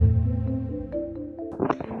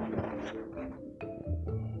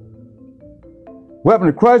Welcome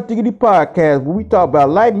to Crush Diggity Podcast, where we talk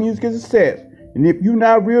about life, music, and success. And if you're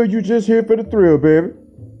not real, you just here for the thrill, baby.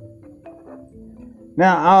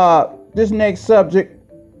 Now, this next episode,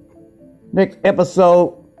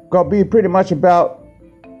 gonna be pretty much about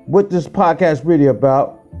what this podcast really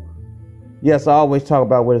about. Yes, I always talk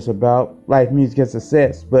about what it's about, life, music, and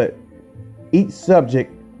success. But each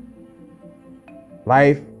subject,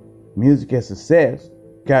 life, music, and success,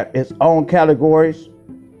 got its own categories,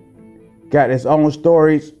 got its own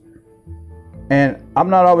stories, and I'm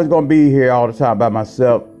not always going to be here all the time by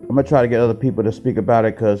myself. I'm going to try to get other people to speak about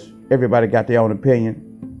it because everybody got their own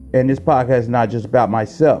opinion, and this podcast is not just about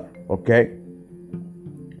myself, okay?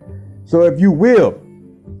 So if you will,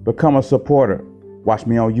 become a supporter. Watch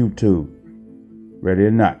me on YouTube. Ready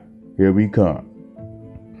or not, here we come.